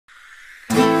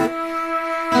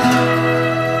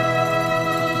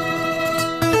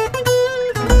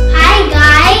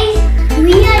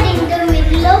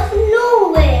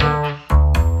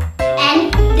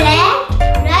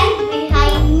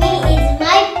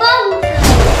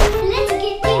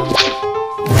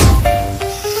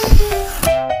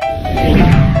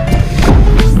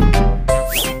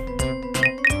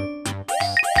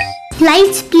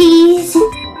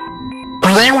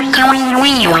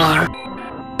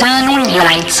Turning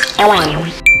lights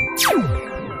on.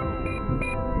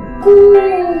 Cool,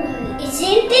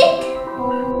 isn't it?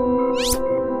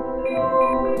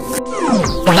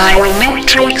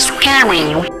 Biometric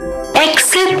scanning.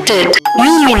 Accepted.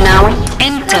 You may now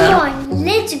enter. Come on,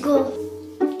 let's go.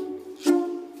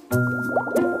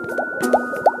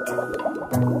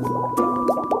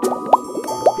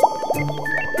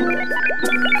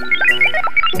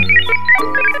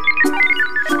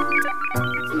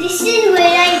 This is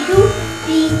where I do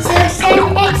research and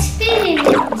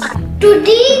experiments.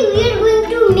 Today we are going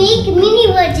to make mini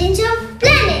versions of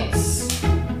planets.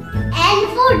 And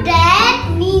for that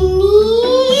we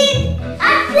need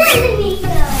a planet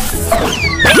maker.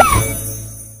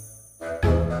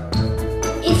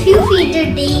 If you feed the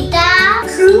data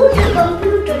through the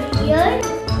computer here,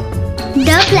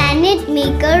 the planet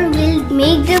maker will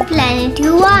make the planet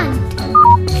you want.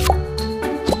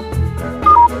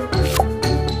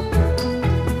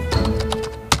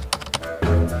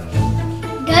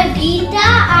 The data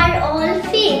are all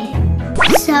fed.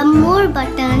 Some more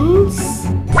buttons.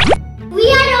 We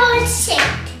are all set.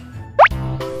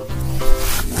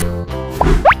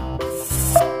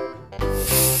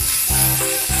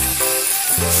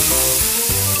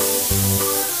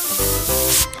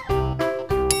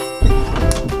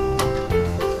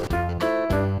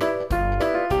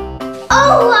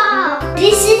 Oh wow!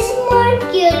 This is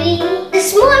Mercury. The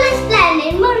smallest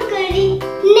planet, Mercury.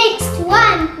 Next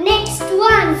one, next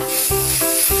one.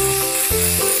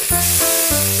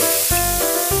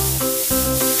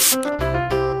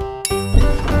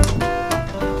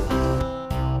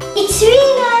 It's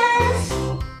Venus.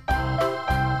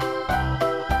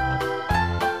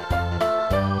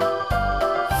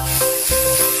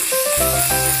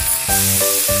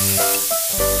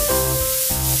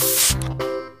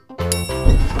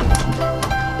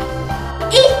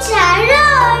 It's our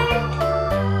Earth.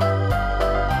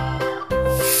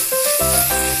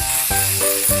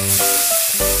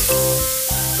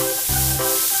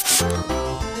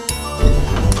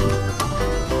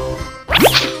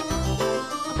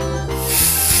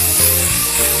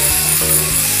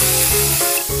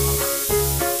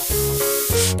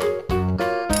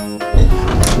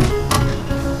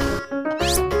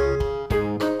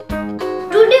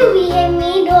 Today we have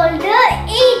made all the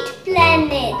 8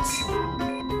 planets.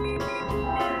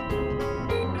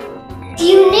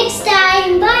 See you next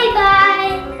time. Bye bye.